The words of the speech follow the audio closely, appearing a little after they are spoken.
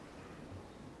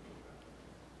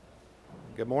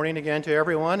Good morning again to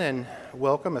everyone, and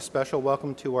welcome, a special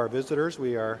welcome to our visitors.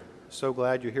 We are so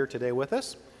glad you're here today with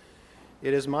us.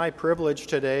 It is my privilege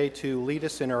today to lead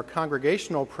us in our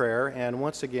congregational prayer, and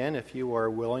once again, if you are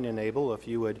willing and able, if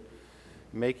you would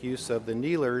make use of the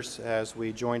kneelers as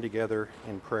we join together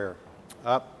in prayer.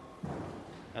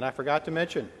 And I forgot to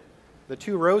mention, the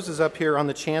two roses up here on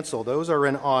the chancel, those are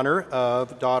in honor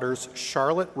of daughters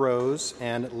Charlotte Rose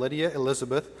and Lydia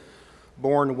Elizabeth,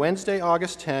 born Wednesday,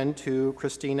 August 10, to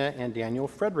Christina and Daniel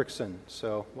Fredrickson.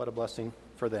 So what a blessing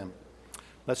for them.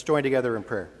 Let's join together in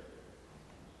prayer.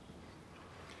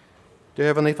 Dear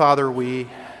Heavenly Father, we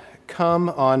come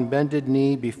on bended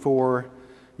knee before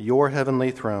your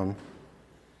heavenly throne,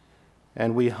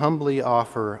 and we humbly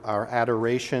offer our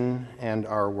adoration and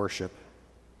our worship.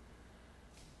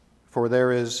 For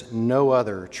there is no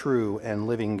other true and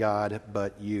living God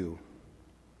but you.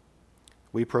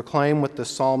 We proclaim with the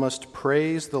psalmist,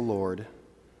 praise the Lord.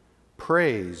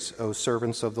 Praise, O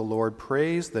servants of the Lord,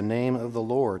 praise the name of the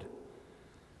Lord.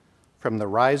 From the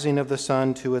rising of the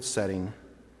sun to its setting,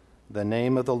 the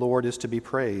name of the Lord is to be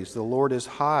praised. The Lord is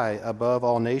high above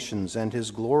all nations, and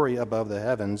his glory above the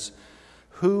heavens.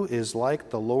 Who is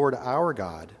like the Lord our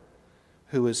God,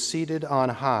 who is seated on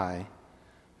high,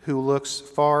 who looks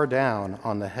far down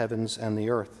on the heavens and the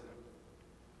earth?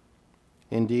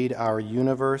 Indeed, our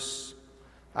universe,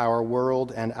 our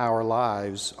world, and our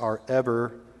lives are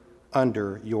ever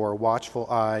under your watchful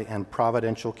eye and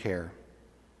providential care.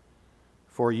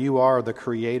 For you are the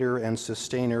creator and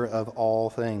sustainer of all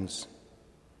things.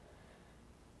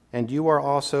 And you are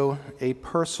also a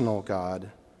personal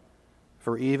God,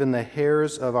 for even the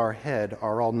hairs of our head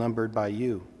are all numbered by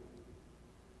you.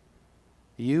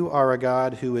 You are a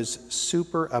God who is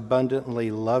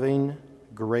superabundantly loving,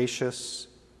 gracious,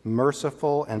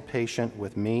 merciful, and patient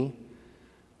with me,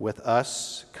 with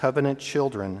us, covenant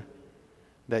children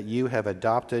that you have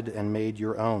adopted and made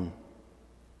your own.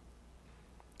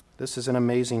 This is an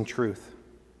amazing truth.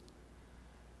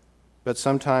 But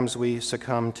sometimes we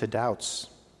succumb to doubts.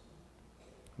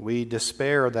 We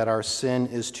despair that our sin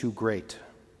is too great.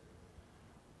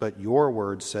 But your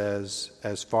word says,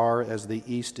 as far as the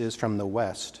east is from the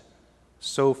west,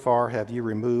 so far have you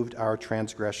removed our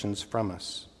transgressions from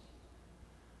us.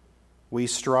 We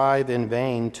strive in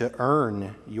vain to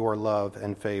earn your love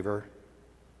and favor.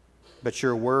 But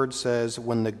your word says,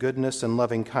 when the goodness and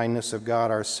loving kindness of God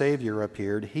our Savior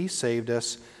appeared, he saved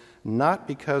us not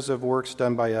because of works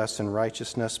done by us in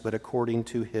righteousness, but according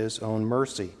to his own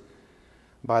mercy,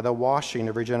 by the washing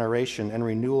of regeneration and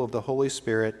renewal of the Holy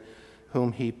Spirit,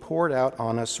 whom he poured out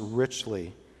on us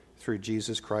richly through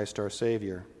Jesus Christ our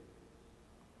Savior.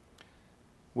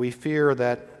 We fear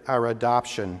that our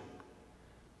adoption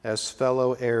as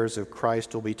fellow heirs of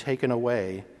Christ will be taken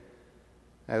away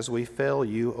as we fail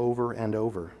you over and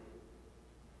over.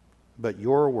 But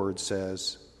your word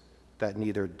says that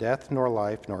neither death nor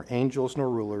life, nor angels nor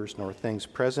rulers, nor things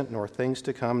present nor things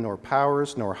to come, nor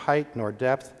powers, nor height, nor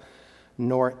depth,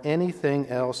 nor anything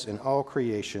else in all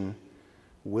creation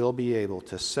will be able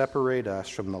to separate us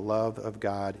from the love of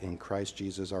God in Christ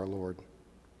Jesus our Lord.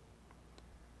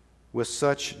 With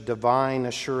such divine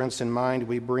assurance in mind,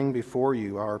 we bring before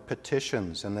you our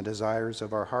petitions and the desires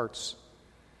of our hearts.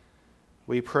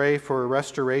 We pray for a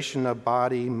restoration of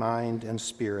body, mind, and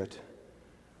spirit,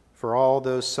 for all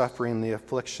those suffering the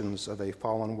afflictions of a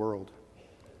fallen world.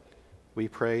 We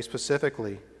pray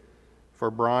specifically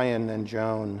for Brian and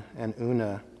Joan and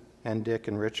Una and Dick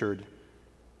and Richard,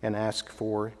 and ask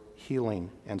for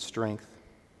healing and strength.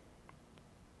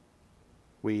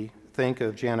 We think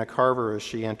of Jana Carver as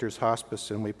she enters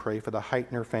hospice, and we pray for the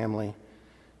Heitner family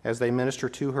as they minister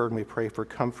to her, and we pray for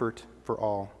comfort for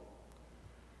all.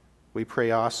 We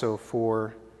pray also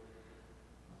for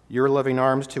your loving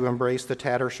arms to embrace the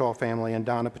Tattersall family, and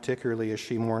Donna particularly as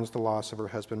she mourns the loss of her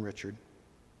husband, Richard.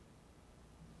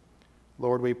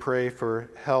 Lord, we pray for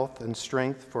health and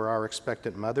strength for our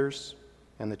expectant mothers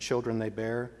and the children they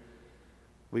bear.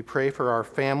 We pray for our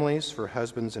families, for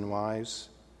husbands and wives,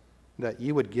 that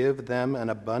you would give them an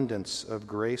abundance of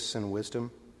grace and wisdom.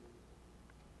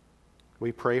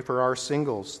 We pray for our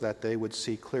singles, that they would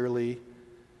see clearly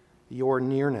your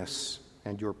nearness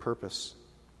and your purpose.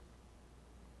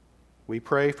 We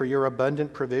pray for your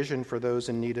abundant provision for those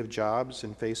in need of jobs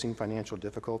and facing financial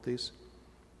difficulties.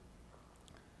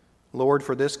 Lord,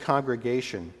 for this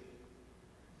congregation,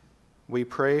 we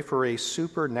pray for a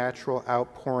supernatural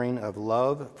outpouring of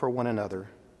love for one another,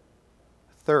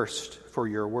 thirst for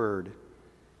your word,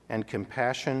 and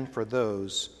compassion for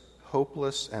those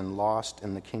hopeless and lost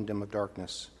in the kingdom of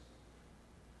darkness.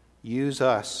 Use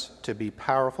us to be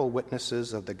powerful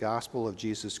witnesses of the gospel of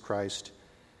Jesus Christ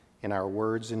in our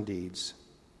words and deeds.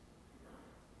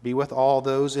 Be with all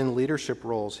those in leadership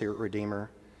roles here at Redeemer,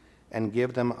 and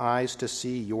give them eyes to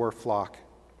see your flock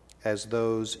as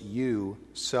those you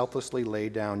selflessly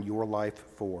laid down your life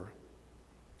for.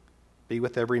 Be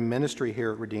with every ministry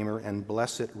here at Redeemer and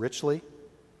bless it richly.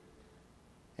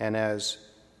 And as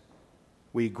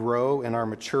we grow in our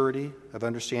maturity of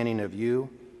understanding of you,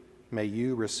 may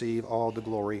you receive all the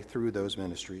glory through those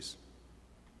ministries.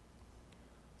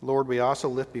 Lord, we also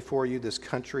lift before you this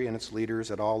country and its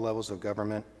leaders at all levels of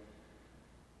government.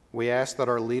 We ask that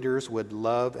our leaders would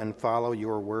love and follow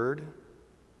your word,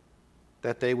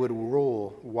 that they would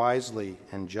rule wisely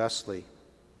and justly,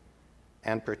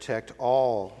 and protect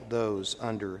all those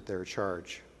under their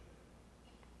charge.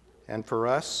 And for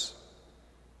us,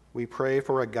 we pray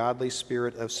for a godly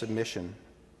spirit of submission,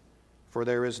 for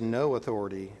there is no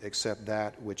authority except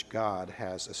that which God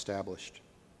has established.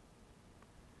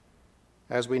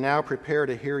 As we now prepare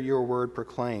to hear your word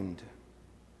proclaimed,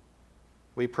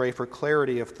 we pray for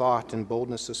clarity of thought and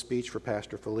boldness of speech for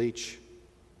Pastor Felich.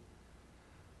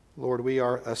 Lord, we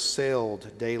are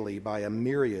assailed daily by a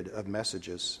myriad of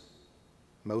messages,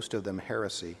 most of them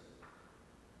heresy.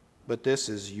 But this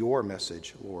is your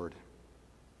message, Lord,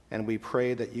 and we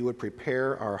pray that you would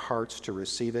prepare our hearts to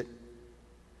receive it.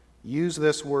 Use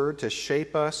this word to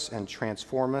shape us and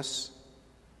transform us,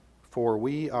 for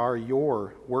we are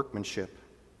your workmanship,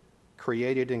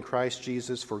 created in Christ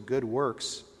Jesus for good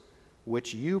works,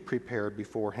 which you prepared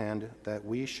beforehand that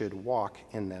we should walk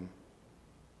in them.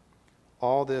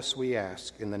 All this we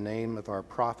ask in the name of our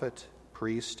prophet,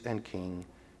 priest, and king,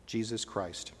 Jesus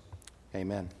Christ.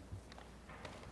 Amen.